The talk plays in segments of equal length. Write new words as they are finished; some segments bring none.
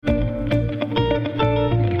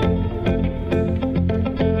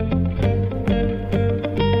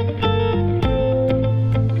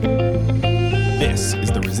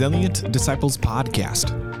Resilient Disciples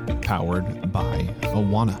Podcast, powered by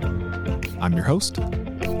Awana. I'm your host,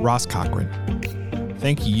 Ross Cochran.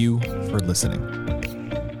 Thank you for listening.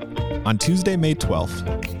 On Tuesday, May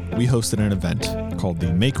 12th, we hosted an event called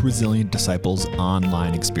the Make Resilient Disciples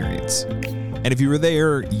Online Experience. And if you were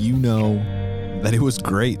there, you know that it was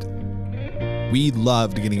great. We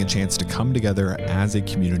loved getting a chance to come together as a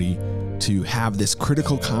community to have this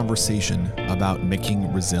critical conversation about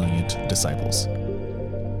making resilient disciples.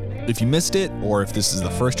 If you missed it, or if this is the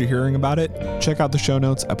first you're hearing about it, check out the show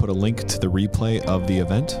notes. I put a link to the replay of the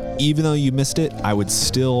event. Even though you missed it, I would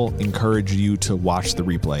still encourage you to watch the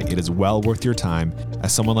replay. It is well worth your time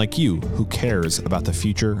as someone like you who cares about the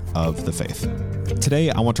future of the faith.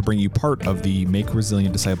 Today, I want to bring you part of the Make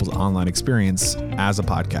Resilient Disciples online experience as a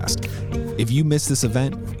podcast. If you missed this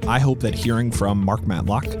event, I hope that hearing from Mark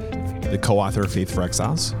Matlock, the co-author of Faith for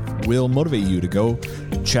Exiles, will motivate you to go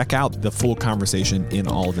check out the full conversation in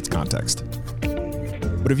all of its context.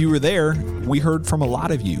 But if you were there, we heard from a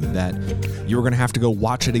lot of you that you were going to have to go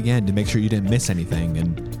watch it again to make sure you didn't miss anything.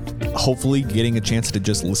 And hopefully getting a chance to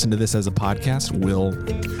just listen to this as a podcast will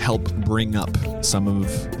help bring up some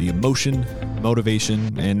of the emotion,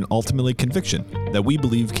 motivation, and ultimately conviction that we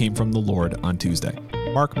believe came from the Lord on Tuesday.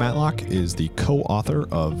 Mark Matlock is the co-author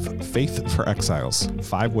of Faith for Exiles,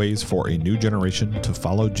 5 Ways for a New Generation to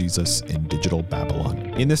Follow Jesus in Digital Babylon.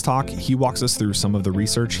 In this talk, he walks us through some of the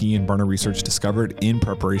research he and Barna Research discovered in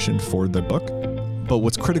preparation for the book. But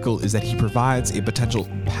what's critical is that he provides a potential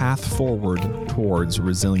path forward towards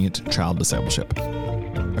resilient child discipleship.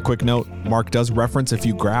 A quick note, Mark does reference a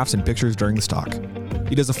few graphs and pictures during this talk.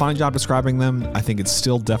 He does a fine job describing them. I think it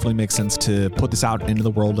still definitely makes sense to put this out into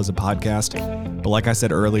the world as a podcast. But like I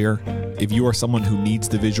said earlier, if you are someone who needs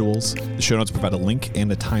the visuals, the show notes provide a link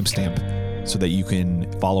and a timestamp so that you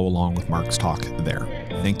can follow along with Mark's talk there.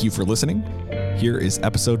 Thank you for listening. Here is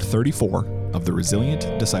episode 34 of the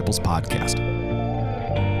Resilient Disciples Podcast.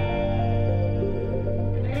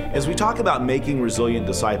 As we talk about making resilient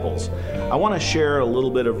disciples, I want to share a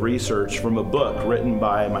little bit of research from a book written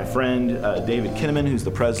by my friend David Kinnaman, who's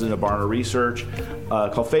the president of Barna Research,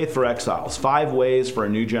 called Faith for Exiles, 5 Ways for a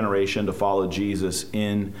New Generation to Follow Jesus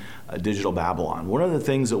in Digital Babylon. One of the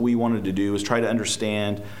things that we wanted to do is try to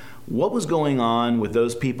understand what was going on with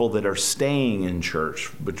those people that are staying in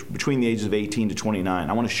church between the ages of 18 to 29.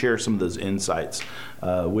 I want to share some of those insights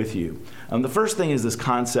with you. The first thing is this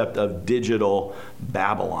concept of digital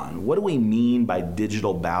Babylon. What do we mean by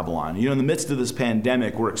digital Babylon? You know, in the midst of this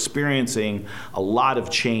pandemic, we're experiencing a lot of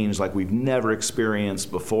change like we've never experienced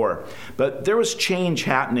before. But there was change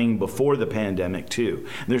happening before the pandemic, too.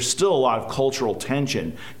 There's still a lot of cultural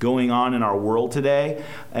tension going on in our world today.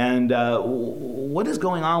 And what is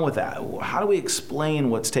going on with that? How do we explain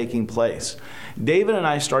what's taking place? David and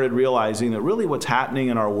I started realizing that really what's happening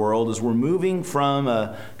in our world is we're moving from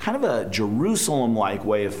a kind of a Jerusalem-like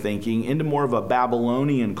way of thinking into more of a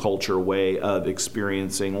Babylonian culture way of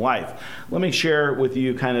experiencing life. Let me share with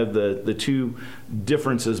you kind of the two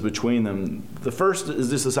differences between them. The first is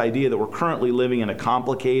this idea that we're currently living in a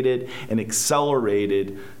complicated and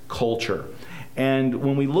accelerated culture. And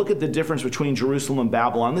when we look at the difference between Jerusalem and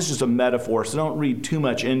Babylon, this is just a metaphor, so don't read too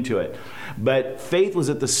much into it. But faith was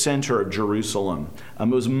at the center of Jerusalem. It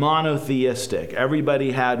was monotheistic.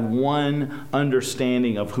 Everybody had one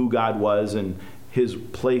understanding of who God was and his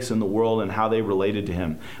place in the world and how they related to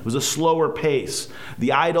him. It was a slower pace.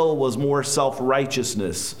 The idol was more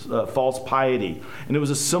self-righteousness, false piety, and it was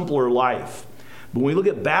a simpler life. But when we look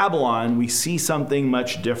at Babylon, we see something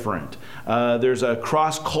much different. There's a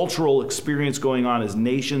cross-cultural experience going on as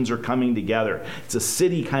nations are coming together. It's a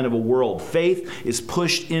city kind of a world. Faith is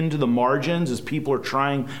pushed into the margins as people are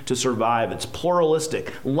trying to survive. It's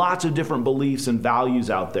pluralistic. Lots of different beliefs and values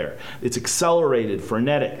out there. It's accelerated,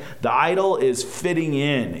 frenetic. The idol is fitting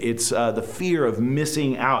in. It's the fear of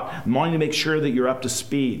missing out, wanting to make sure that you're up to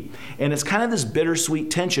speed. And it's kind of this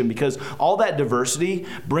bittersweet tension because all that diversity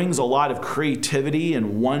brings a lot of creativity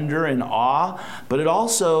and wonder and awe, but it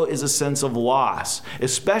also is a sense of loss,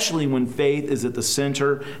 especially when faith is at the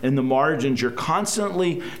center and the margins. You're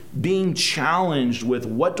constantly being challenged with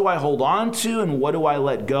what do I hold on to and what do I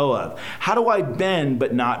let go of? How do I bend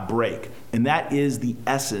but not break? And that is the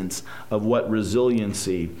essence of what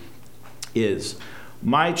resiliency is.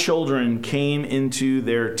 My children came into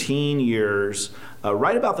their teen years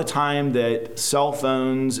right about the time that cell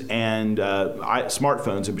phones and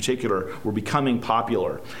smartphones in particular were becoming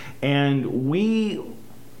popular. And we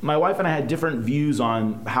my wife and I had different views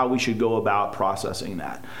on how we should go about processing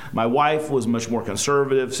that. My wife was much more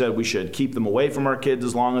conservative, said we should keep them away from our kids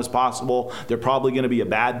as long as possible. They're probably going to be a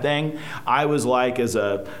bad thing. I was like, as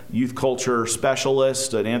a youth culture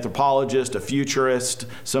specialist, an anthropologist, a futurist,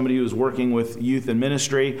 somebody who was working with youth and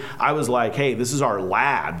ministry, I was like, hey, this is our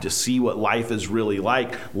lab to see what life is really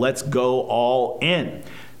like. Let's go all in.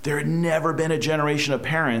 There had never been a generation of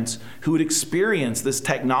parents who would experience this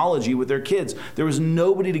technology with their kids. There was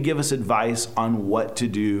nobody to give us advice on what to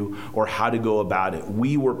do or how to go about it.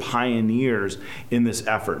 We were pioneers in this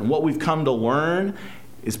effort. And what we've come to learn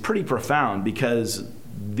is pretty profound, because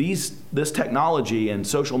this technology and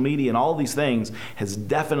social media and all of these things has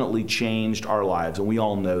definitely changed our lives, and we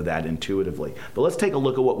all know that intuitively. But let's take a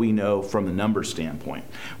look at what we know from the numbers standpoint.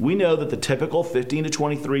 We know that the typical 15 to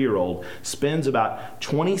 23-year-old spends about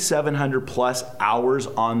 2,700 plus hours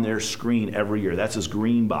on their screen every year. That's this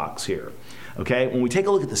green box here. Okay, when we take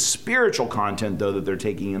a look at the spiritual content, though, that they're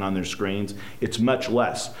taking in on their screens, it's much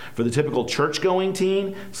less. For the typical church-going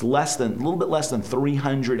teen, it's a little bit less than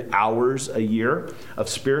 300 hours a year of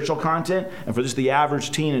spiritual content. And for just the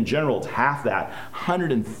average teen in general, it's half that,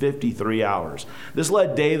 153 hours. This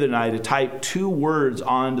led David and I to type 2 words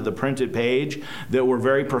onto the printed page that were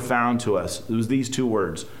very profound to us. It was these 2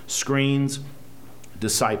 words: screens,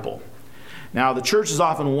 disciple. Now, the church has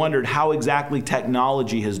often wondered how exactly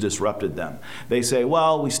technology has disrupted them. They say,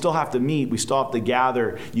 well, we still have to meet, we still have to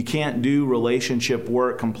gather. You can't do relationship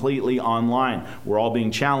work completely online. We're all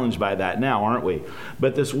being challenged by that now, aren't we?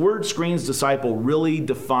 But this word screens disciple really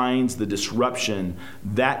defines the disruption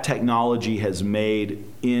that technology has made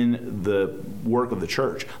in the work of the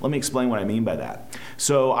church. Let me explain what I mean by that.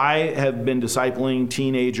 So I have been discipling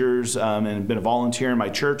teenagers and been a volunteer in my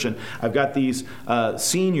church, and I've got these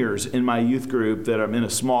seniors in my youth group that I'm in a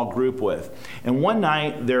small group with. And one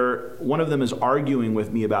night, one of them is arguing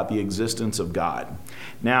with me about the existence of God.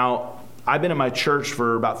 Now, I've been in my church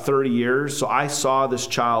for about 30 years, so I saw this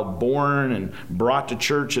child born and brought to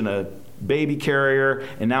church in a baby carrier,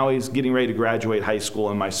 and now he's getting ready to graduate high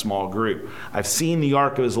school in my small group. I've seen the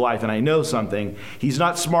arc of his life, and I know something. He's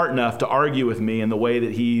not smart enough to argue with me in the way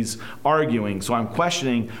that he's arguing, so I'm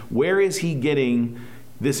questioning, where is he getting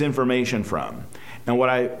this information from? And what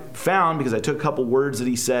I found, because I took a couple words that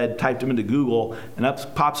he said, typed them into Google, and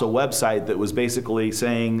up pops a website that was basically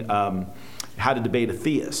saying how to debate a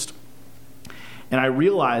theist. And I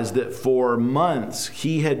realized that for months,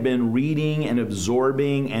 he had been reading and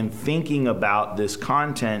absorbing and thinking about this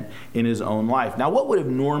content in his own life. Now, what would have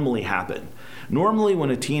normally happened? Normally, when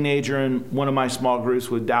a teenager in one of my small groups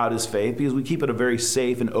would doubt his faith, because we keep it a very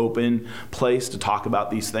safe and open place to talk about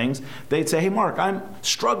these things, they'd say, hey, Mark, I'm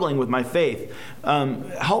struggling with my faith.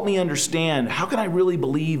 Help me understand, how can I really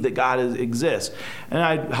believe that God exists? And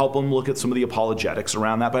I'd help them look at some of the apologetics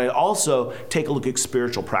around that, but I'd also take a look at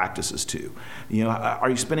spiritual practices too. You know, are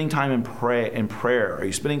you spending time in prayer? Are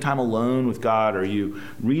you spending time alone with God? Are you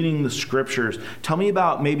reading the scriptures? Tell me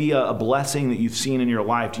about maybe a blessing that you've seen in your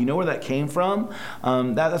life. Do you know where that came from?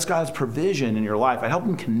 That's God's provision in your life. I help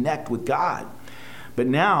them connect with God. But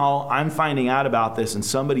now I'm finding out about this, and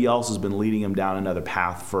somebody else has been leading him down another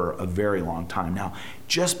path for a very long time now.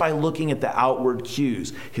 Just by looking at the outward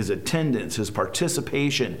cues, his attendance, his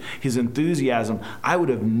participation, his enthusiasm, I would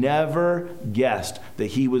have never guessed that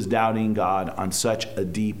he was doubting God on such a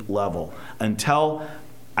deep level until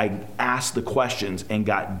I asked the questions and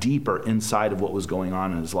got deeper inside of what was going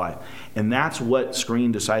on in his life. And that's what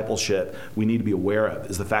screen discipleship we need to be aware of,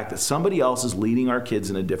 is the fact that somebody else is leading our kids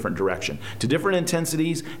in a different direction, to different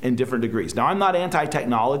intensities and different degrees. Now, I'm not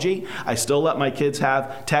anti-technology. I still let my kids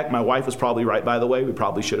have tech. My wife was probably right, by the way. We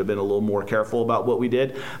probably should have been a little more careful about what we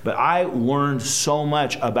did. But I learned so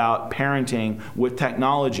much about parenting with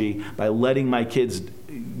technology by letting my kids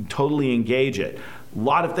totally engage it. A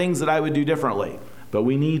lot of things that I would do differently. But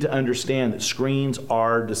we need to understand that screens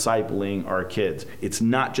are discipling our kids. It's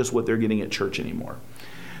not just what they're getting at church anymore.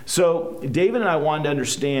 So David and I wanted to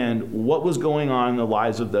understand what was going on in the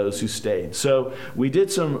lives of those who stayed. So we did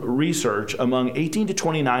some research among 18 to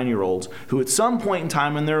 29-year-olds who at some point in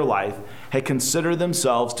time in their life had considered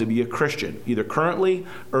themselves to be a Christian, either currently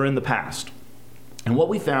or in the past. And what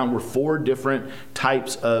we found were 4 different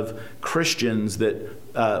types of Christians that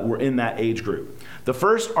were in that age group. The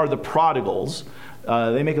first are the prodigals.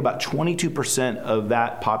 They make about 22% of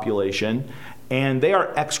that population. And they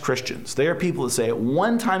are ex-Christians. They are people that say, at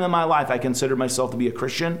one time in my life, I considered myself to be a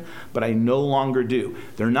Christian, but I no longer do.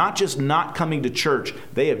 They're not just not coming to church,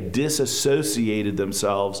 they have disassociated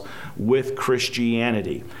themselves with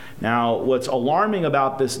Christianity. Now, what's alarming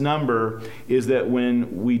about this number is that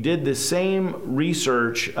when we did the same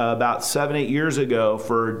research about 7-8 years ago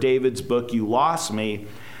for David's book, You Lost Me,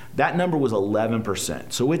 that number was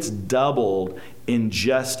 11%. So it's doubled in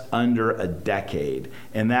just under a decade.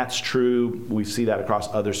 And that's true. We see that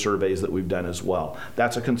across other surveys that we've done as well.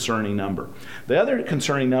 That's a concerning number. The other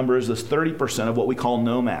concerning number is this 30% of what we call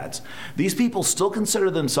nomads. These people still consider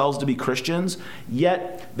themselves to be Christians,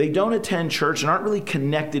 yet they don't attend church and aren't really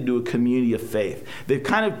connected to a community of faith. They've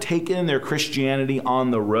kind of taken their Christianity on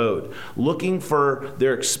the road, looking for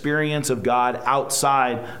their experience of God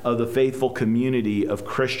outside of the faithful community of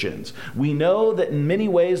Christians. We know that in many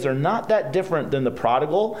ways they're not that different than the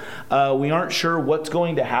prodigal. We aren't sure what's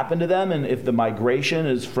going to happen to them and if the migration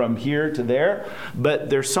is from here to there, but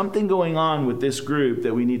there's something going on with this group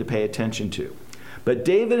that we need to pay attention to. But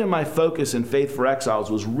David and my focus in Faith for Exiles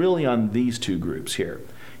was really on these two groups here.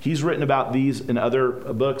 He's written about these in other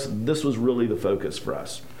books. This was really the focus for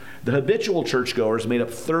us. The habitual churchgoers made up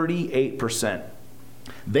 38%.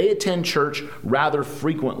 They attend church rather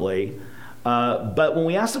frequently, but when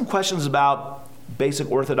we ask them questions about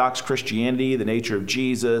basic Orthodox Christianity, the nature of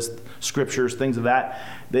Jesus, scriptures, things of that,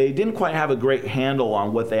 they didn't quite have a great handle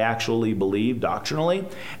on what they actually believed doctrinally.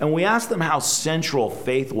 And we asked them how central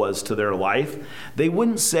faith was to their life. They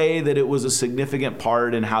wouldn't say that it was a significant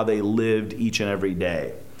part in how they lived each and every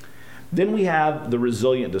day. Then we have the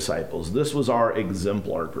resilient disciples. This was our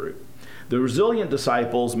exemplar group. The resilient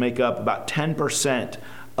disciples make up about 10%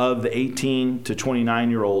 of the 18 to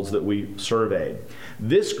 29-year-olds that we surveyed.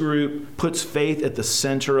 This group puts faith at the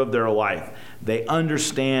center of their life. They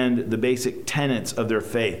understand the basic tenets of their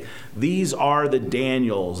faith. These are the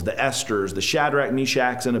Daniels, the Esthers, the Shadrach,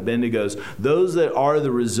 Meshachs, and Abednegos, those that are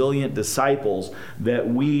the resilient disciples that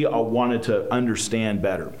we wanted to understand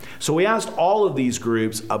better. So we asked all of these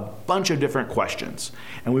groups a bunch of different questions,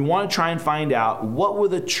 and we want to try and find out what were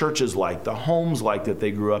the churches like, the homes like that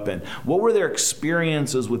they grew up in, what were their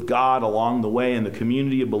experiences with God along the way in the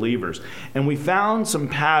community of believers. And we found some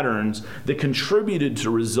patterns that contributed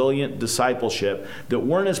to resilient discipleship that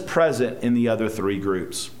weren't as present in the other three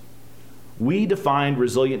groups. We defined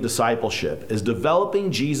resilient discipleship as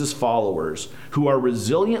developing Jesus followers who are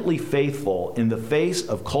resiliently faithful in the face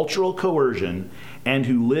of cultural coercion and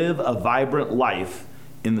who live a vibrant life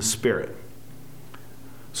in the Spirit.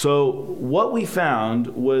 So what we found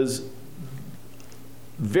was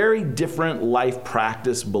very different life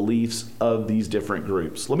practice beliefs of these different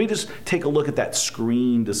groups. Let me just take a look at that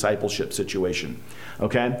screen discipleship situation.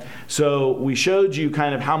 Okay, so we showed you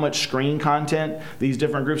kind of how much screen content these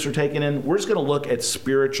different groups are taking in. We're just going to look at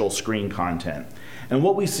spiritual screen content. And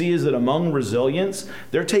what we see is that among resilients,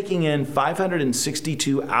 they're taking in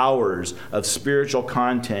 562 hours of spiritual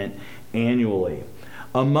content annually.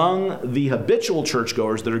 Among the habitual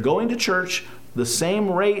churchgoers that are going to church the same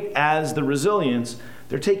rate as the resilients,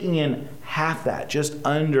 they're taking in half that, just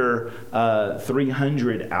under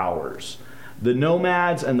 300 hours. The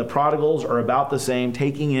nomads and the prodigals are about the same,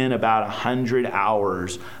 taking in about 100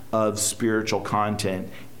 hours of spiritual content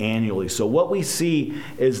annually. So what we see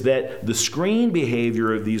is that the screen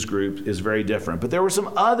behavior of these groups is very different. But there were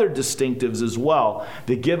some other distinctives as well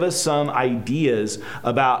that give us some ideas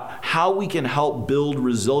about how we can help build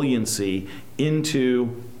resiliency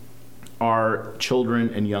into our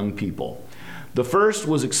children and young people. The first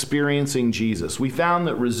was experiencing Jesus. We found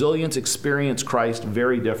that resilients experience Christ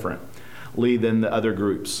very differently than the other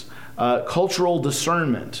groups. Cultural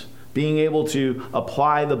discernment, being able to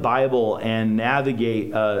apply the Bible and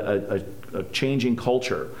navigate a changing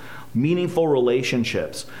culture. Meaningful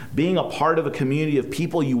relationships, being a part of a community of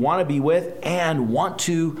people you want to be with and want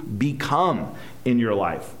to become in your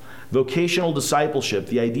life. Vocational discipleship,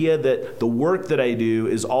 the idea that the work that I do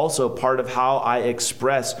is also part of how I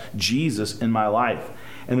express Jesus in my life.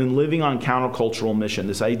 And then living on countercultural mission,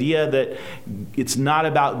 this idea that it's not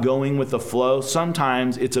about going with the flow.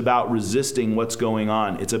 Sometimes it's about resisting what's going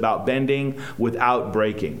on. It's about bending without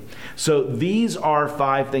breaking. So these are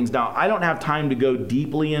 5 things. Now, I don't have time to go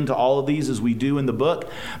deeply into all of these as we do in the book,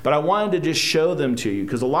 but I wanted to just show them to you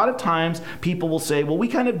because a lot of times people will say, well, we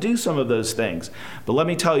kind of do some of those things. But let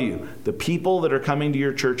me tell you, the people that are coming to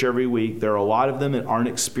your church every week, there are a lot of them that aren't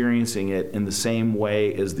experiencing it in the same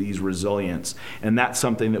way as these resilients. And that's something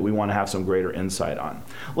something that we want to have some greater insight on.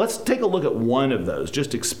 Let's take a look at one of those,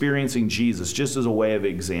 just experiencing Jesus, just as a way of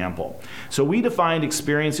example. So we defined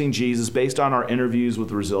experiencing Jesus based on our interviews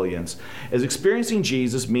with Resilience as experiencing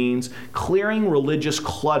Jesus means clearing religious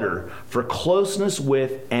clutter for closeness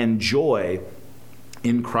with and joy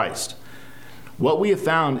in Christ. What we have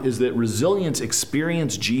found is that Resilience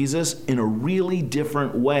experienced Jesus in a really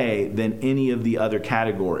different way than any of the other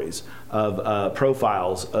categories of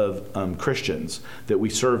profiles of Christians that we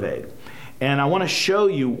surveyed. And I want to show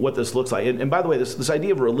you what this looks like. And by the way, this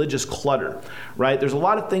idea of religious clutter, right? There's a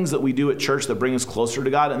lot of things that we do at church that bring us closer to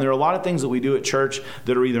God, and there are a lot of things that we do at church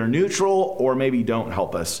that are either neutral or maybe don't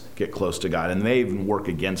help us get close to God, and they even work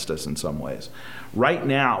against us in some ways. Right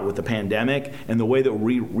now, with the pandemic and the way that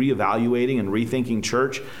we're reevaluating and rethinking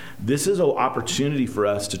church, this is an opportunity for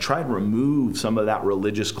us to try to remove some of that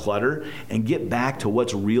religious clutter and get back to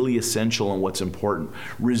what's really essential and what's important.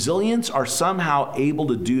 Resilience are somehow able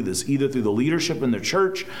to do this, either through the leadership in their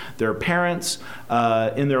church, their parents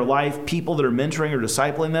in their life, people that are mentoring or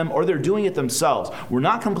discipling them, or they're doing it themselves. We're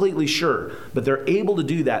not completely sure, but they're able to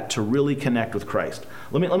do that to really connect with Christ.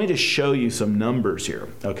 Let me just show you some numbers here,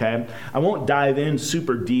 okay? I won't dive in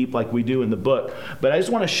super deep like we do in the book, but I just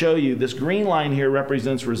want to show you this green line here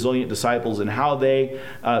represents resilient disciples and how they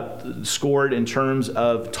scored in terms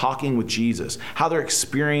of talking with Jesus, how they're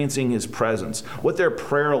experiencing his presence, what their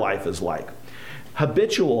prayer life is like.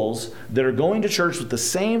 Habituals that are going to church with the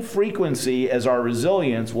same frequency as our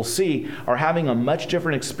Resilience, we'll see, are having a much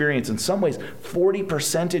different experience. In some ways, 40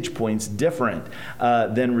 percentage points different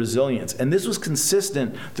than Resilience. And this was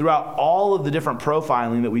consistent throughout all of the different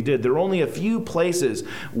profiling that we did. There were only a few places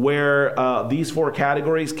where these four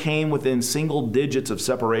categories came within single digits of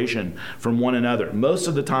separation from one another. Most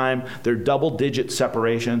of the time, they're double-digit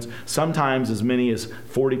separations, sometimes as many as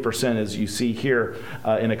 40%, as you see here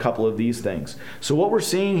in a couple of these things. So what we're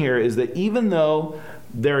seeing here is that even though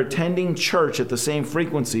they're attending church at the same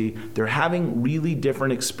frequency, they're having really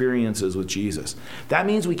different experiences with Jesus. That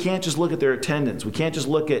means we can't just look at their attendance. We can't just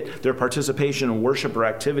look at their participation in worship or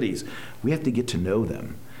activities. We have to get to know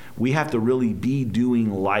them. We have to really be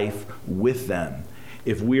doing life with them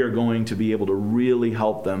if we are going to be able to really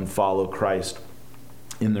help them follow Christ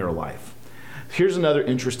in their life. Here's another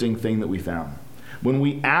interesting thing that we found. When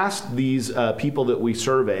we asked these people that we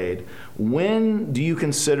surveyed, when do you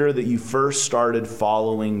consider that you first started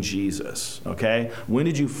following Jesus? Okay? When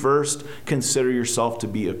did you first consider yourself to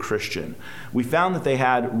be a Christian? We found that they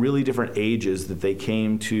had really different ages that they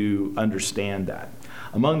came to understand that.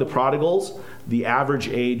 Among the prodigals, the average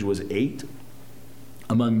age was 8.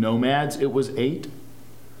 Among nomads, it was 8.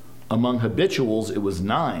 Among habituals, it was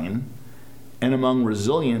 9. And among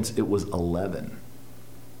Resilience, it was 11.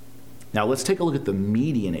 Now let's take a look at the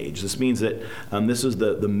median age. This means that this is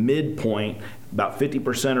the midpoint. About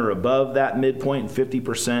 50% are above that midpoint, and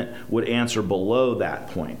 50% would answer below that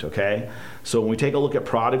point, okay? So when we take a look at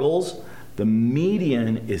prodigals, the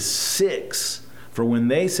median is 6 for when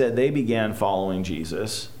they said they began following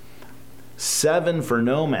Jesus, 7 for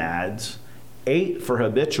nomads, 8 for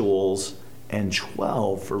habituals, and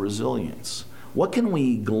 12 for Resilience. What can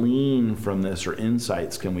we glean from this, or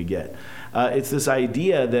insights can we get? It's this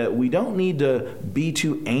idea that we don't need to be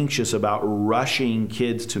too anxious about rushing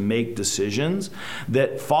kids to make decisions,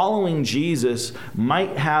 that following Jesus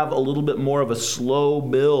might have a little bit more of a slow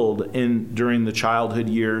build during the childhood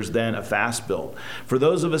years than a fast build. For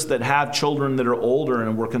those of us that have children that are older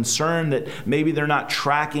and we're concerned that maybe they're not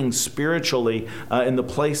tracking spiritually in the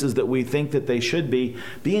places that we think that they should be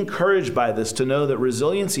encouraged by this, to know that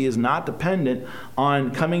resiliency is not dependent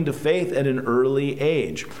on coming to faith at an early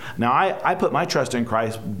age. Now, I put my trust in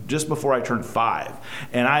Christ just before I turned 5,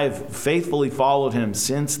 and I've faithfully followed him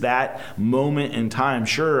since that moment in time.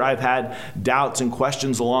 Sure, I've had doubts and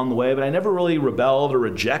questions along the way, but I never really rebelled or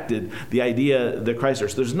rejected the idea that Christ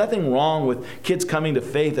is. There's nothing wrong with kids coming to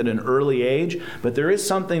faith at an early age, but there is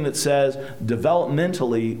something that says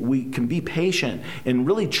developmentally we can be patient and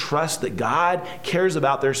really trust that God cares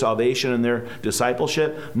about their salvation and their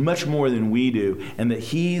discipleship much more than we do, and that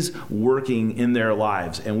he's working in their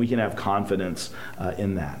lives, and we can have confidence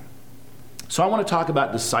in that. So I want to talk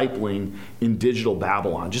about discipling in digital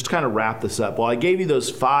Babylon, just to kind of wrap this up. Well, I gave you those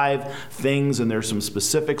 5 things, and there's some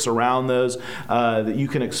specifics around those that you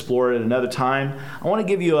can explore at another time. I want to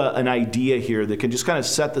give you an idea here that can just kind of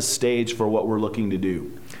set the stage for what we're looking to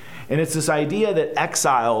do. And it's this idea that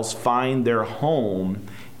exiles find their home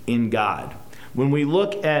in God. When we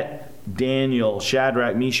look at Daniel,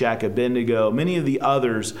 Shadrach, Meshach, Abednego, many of the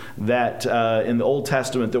others that in the Old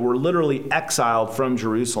Testament that were literally exiled from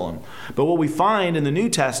Jerusalem. But what we find in the New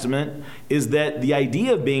Testament is that the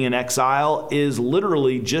idea of being in exile is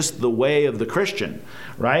literally just the way of the Christian,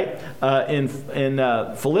 right? In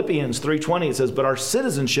Philippians 3:20, it says, but our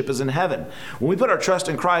citizenship is in heaven. When we put our trust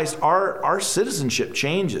in Christ, our citizenship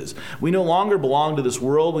changes. We no longer belong to this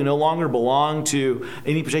world. We no longer belong to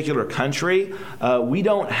any particular country. We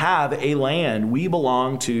don't have a land. We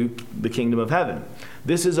belong to the kingdom of heaven.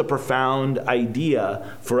 This is a profound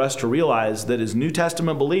idea for us to realize that as New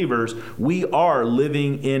Testament believers, we are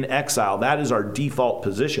living in exile. That is our default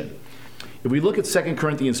position. If we look at 2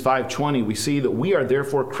 Corinthians 5:20, we see that we are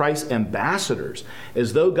therefore Christ's ambassadors,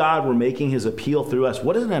 as though God were making his appeal through us.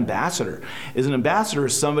 What is an ambassador? An ambassador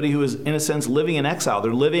is somebody who is, in a sense, living in exile.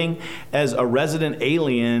 They're living as a resident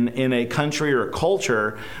alien in a country or a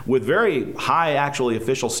culture with very high, actually,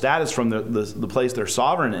 official status from the place they're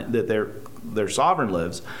sovereign in, that their sovereign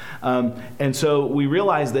lives. And so we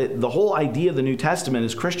realize that the whole idea of the New Testament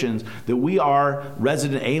as Christians, that we are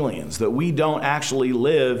resident aliens, that we don't actually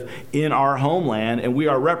live in our homeland, and we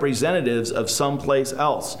are representatives of someplace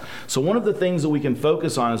else. So one of the things that we can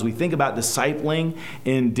focus on as we think about discipling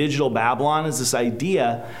in digital Babylon is this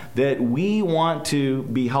idea that we want to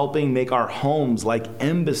be helping make our homes like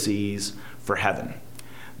embassies for heaven.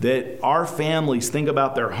 That our families think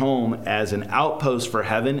about their home as an outpost for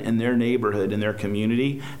heaven in their neighborhood, in their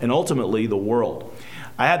community, and ultimately the world.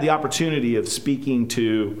 I had the opportunity of speaking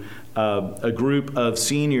to a group of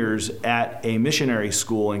seniors at a missionary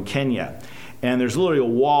school in Kenya. And there's literally a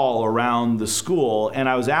wall around the school. And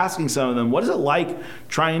I was asking some of them, what is it like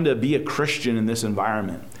trying to be a Christian in this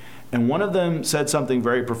environment? And one of them said something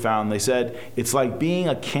very profound. They said, it's like being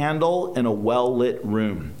a candle in a well-lit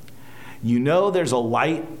room. You know there's a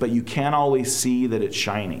light, but you can't always see that it's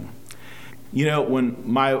shining. You know, when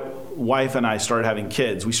my wife and I started having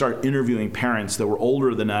kids, we started interviewing parents that were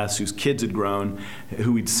older than us, whose kids had grown,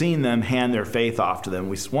 who we'd seen them hand their faith off to them.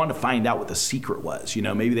 We wanted to find out what the secret was. You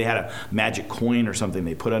know, maybe they had a magic coin or something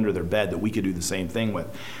they put under their bed that we could do the same thing with.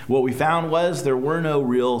 What we found was there were no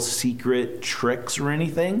real secret tricks or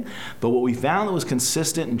anything, but what we found that was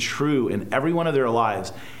consistent and true in every one of their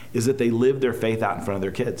lives is that they lived their faith out in front of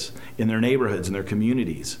their kids, in their neighborhoods, in their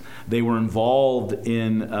communities. They were involved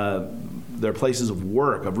in their places of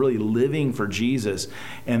work, of really living for Jesus,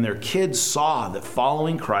 and their kids saw that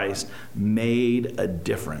following Christ made a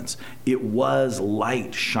difference. It was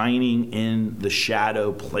light shining in the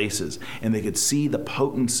shadow places, and they could see the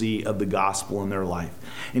potency of the gospel in their life.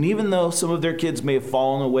 And even though some of their kids may have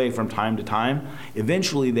fallen away from time to time,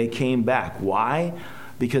 eventually they came back. Why?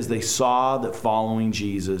 Because they saw that following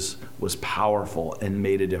Jesus was powerful and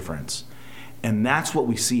made a difference. And that's what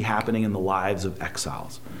we see happening in the lives of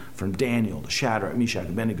exiles. From Daniel to Shadrach, Meshach,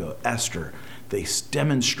 Abednego, Esther, they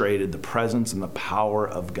demonstrated the presence and the power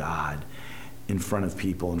of God in front of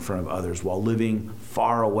people, in front of others, while living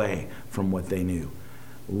far away from what they knew.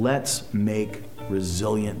 Let's make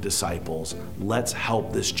resilient disciples. Let's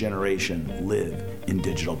help this generation live in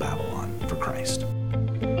digital Babylon for Christ.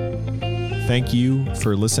 Thank you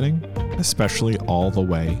for listening, especially all the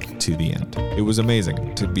way to the end. It was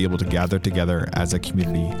amazing to be able to gather together as a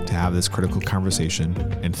community to have this critical conversation.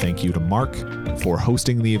 And thank you to Mark for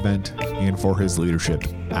hosting the event and for his leadership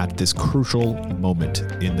at this crucial moment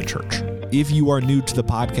in the church. If you are new to the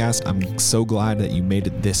podcast, I'm so glad that you made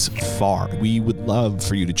it this far. We would love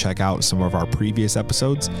for you to check out some of our previous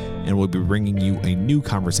episodes, and we'll be bringing you a new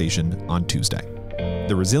conversation on Tuesday.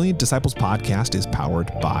 The Resilient Disciples podcast is powered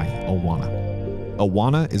by Awana.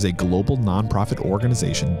 Awana is a global nonprofit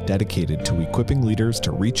organization dedicated to equipping leaders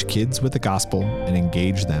to reach kids with the gospel and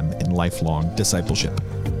engage them in lifelong discipleship.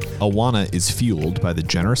 Awana is fueled by the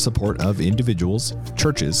generous support of individuals,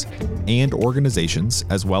 churches, and organizations,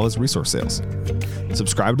 as well as resource sales.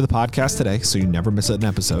 Subscribe to the podcast today so you never miss an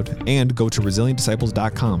episode, and go to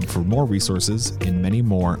resilientdisciples.com for more resources and many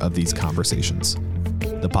more of these conversations.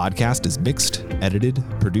 The podcast is mixed, edited,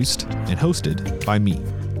 produced, and hosted by me,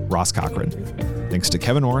 Ross Cochran. Thanks to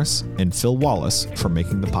Kevin Orris and Phil Wallace for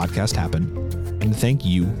making the podcast happen, and thank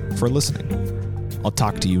you for listening. I'll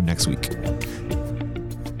talk to you next week.